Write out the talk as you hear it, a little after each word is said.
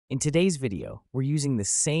In today's video, we're using the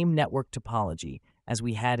same network topology as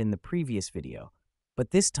we had in the previous video,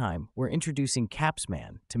 but this time we're introducing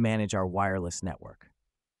CapsMan to manage our wireless network.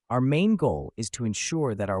 Our main goal is to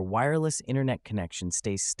ensure that our wireless internet connection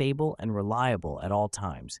stays stable and reliable at all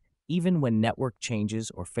times, even when network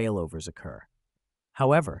changes or failovers occur.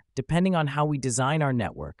 However, depending on how we design our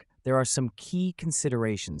network, there are some key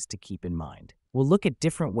considerations to keep in mind. We'll look at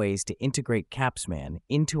different ways to integrate CapsMan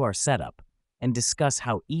into our setup and discuss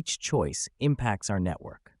how each choice impacts our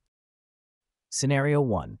network. Scenario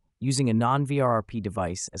 1. Using a non-VRRP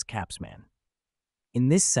device as CapsMan. In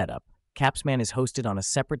this setup, CapsMan is hosted on a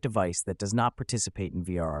separate device that does not participate in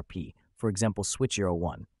VRRP, for example Switch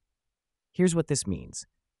 01. Here's what this means.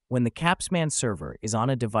 When the CapsMan server is on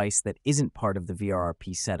a device that isn't part of the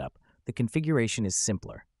VRRP setup, the configuration is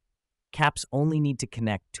simpler. Caps only need to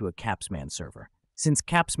connect to a CapsMan server. Since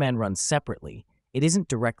CapsMan runs separately, it isn't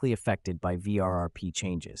directly affected by VRRP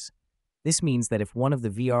changes. This means that if one of the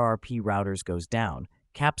VRRP routers goes down,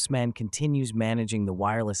 CapsMan continues managing the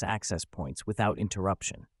wireless access points without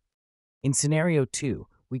interruption. In Scenario 2,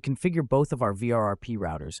 we configure both of our VRRP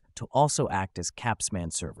routers to also act as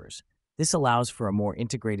CapsMan servers. This allows for a more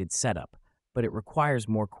integrated setup, but it requires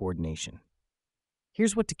more coordination.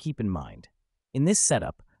 Here's what to keep in mind. In this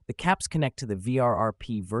setup, the caps connect to the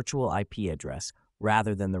VRRP virtual IP address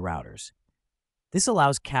rather than the routers. This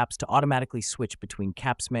allows caps to automatically switch between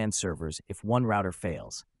CapsMan servers if one router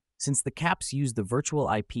fails. Since the caps use the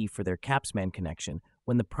virtual IP for their CapsMan connection,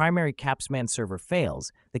 when the primary CapsMan server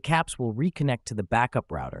fails, the caps will reconnect to the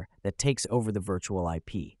backup router that takes over the virtual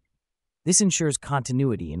IP. This ensures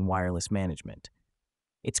continuity in wireless management.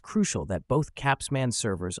 It's crucial that both CapsMan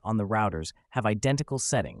servers on the routers have identical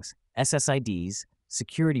settings, SSIDs,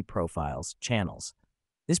 security profiles, channels.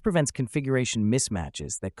 This prevents configuration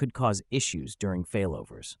mismatches that could cause issues during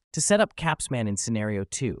failovers. To set up CapsMan in Scenario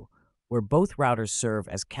 2, where both routers serve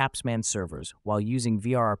as CapsMan servers while using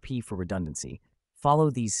VRRP for redundancy, follow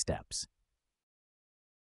these steps.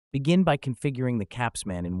 Begin by configuring the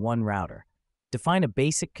CapsMan in one router. Define a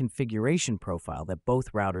basic configuration profile that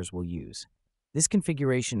both routers will use. This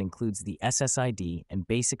configuration includes the SSID and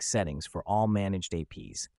basic settings for all managed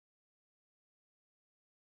APs.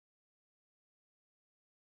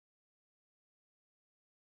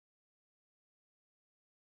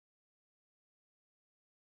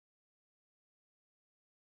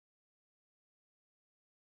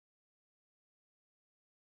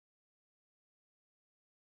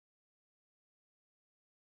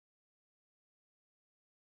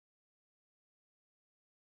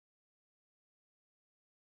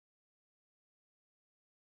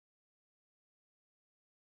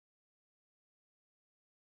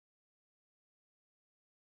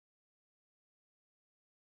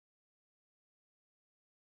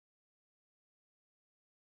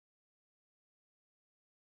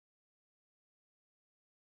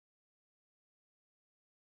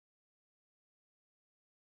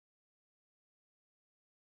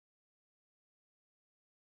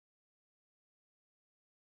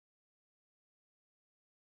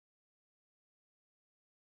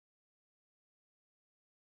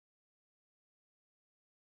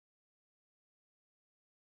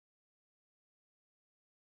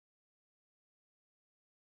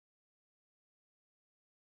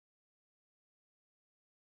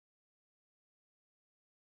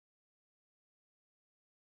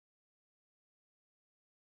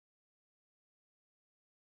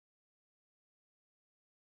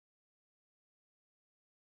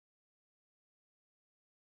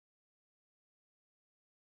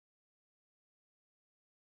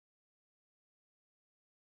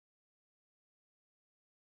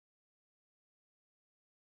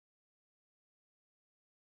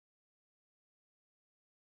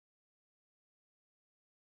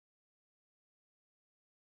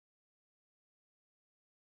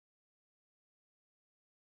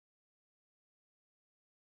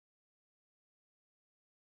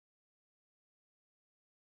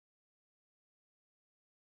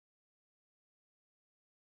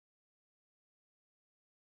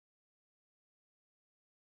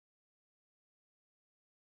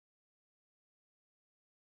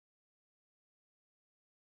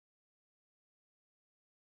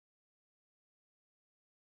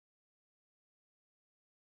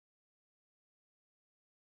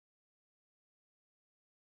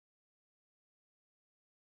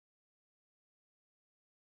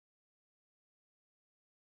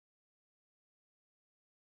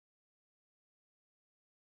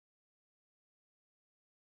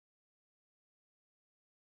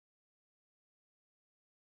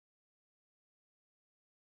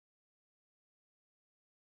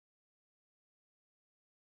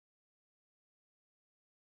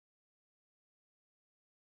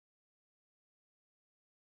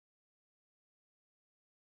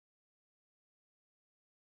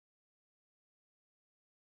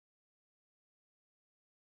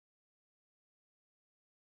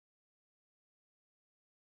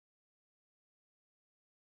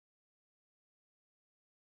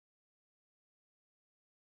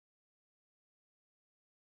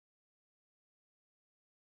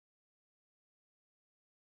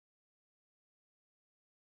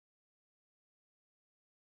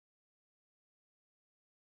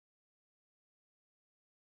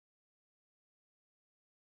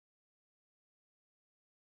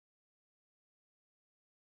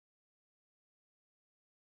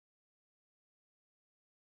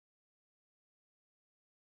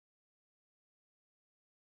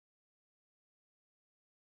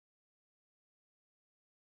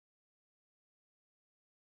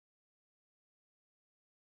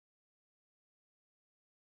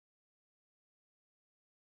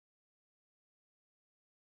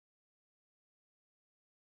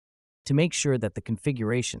 To make sure that the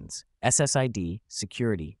configurations, SSID,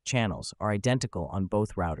 security, channels are identical on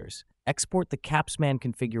both routers, export the CapsMan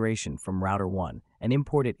configuration from router 1 and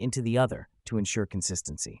import it into the other to ensure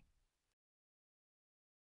consistency.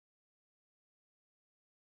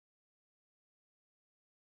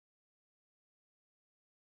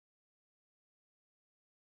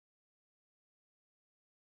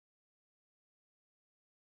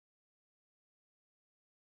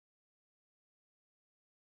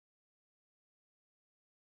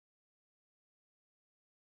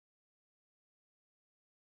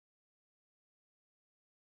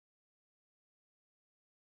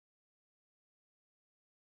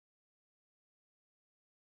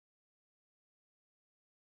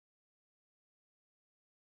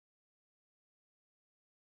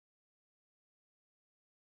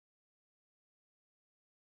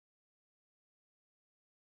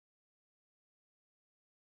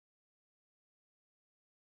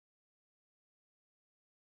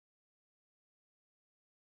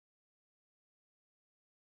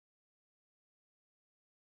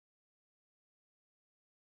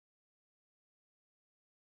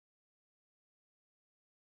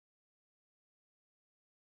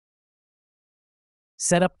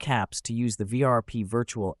 Set up caps to use the VRRP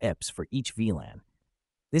virtual IPs for each VLAN.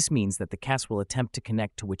 This means that the caps will attempt to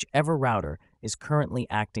connect to whichever router is currently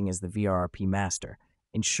acting as the VRRP master,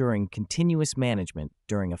 ensuring continuous management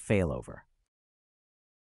during a failover.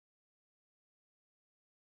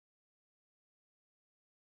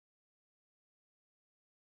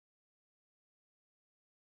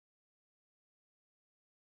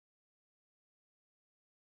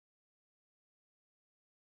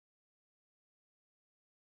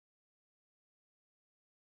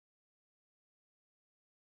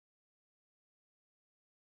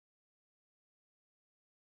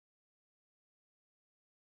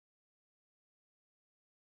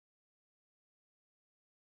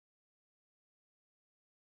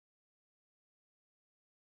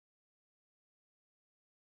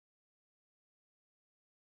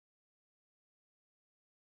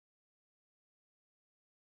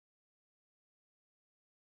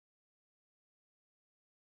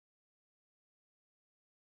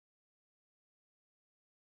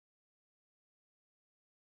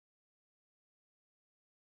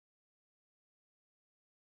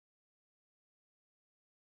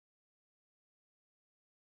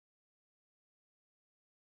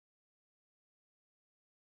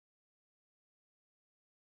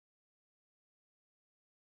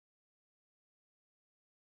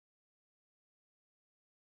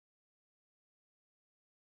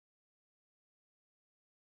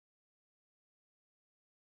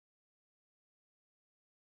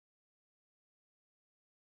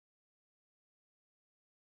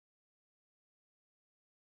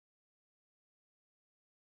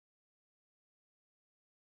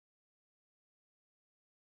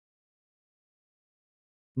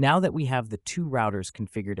 Now that we have the two routers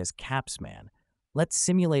configured as CapsMan, let's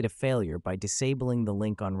simulate a failure by disabling the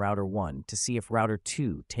link on router 1 to see if router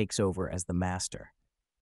 2 takes over as the master.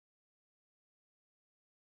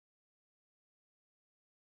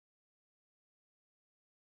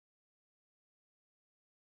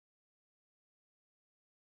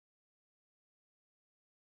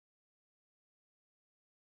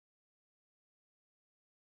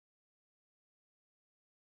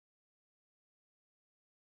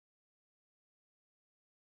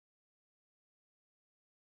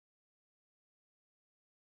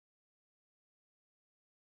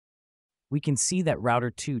 We can see that router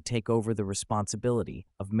 2 take over the responsibility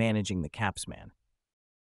of managing the CapsMan.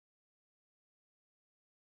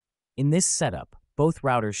 In this setup, both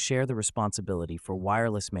routers share the responsibility for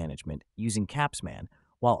wireless management using CapsMan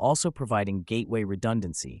while also providing gateway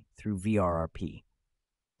redundancy through VRRP.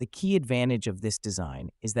 The key advantage of this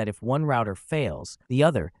design is that if one router fails, the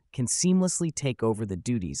other can seamlessly take over the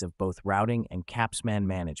duties of both routing and CapsMan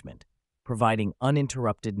management, providing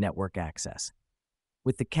uninterrupted network access.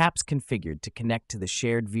 With the caps configured to connect to the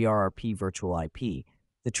shared VRRP virtual IP,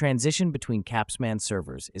 the transition between CapsMan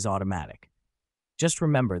servers is automatic. Just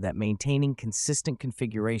remember that maintaining consistent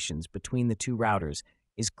configurations between the two routers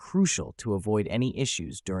is crucial to avoid any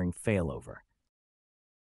issues during failover.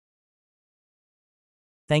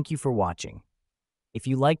 Thank you for watching. If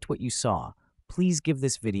you liked what you saw, please give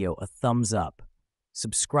this video a thumbs up.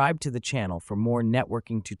 Subscribe to the channel for more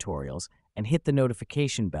networking tutorials and hit the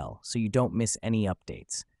notification bell so you don't miss any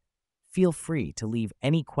updates. Feel free to leave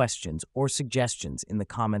any questions or suggestions in the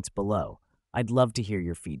comments below. I'd love to hear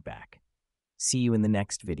your feedback. See you in the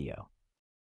next video.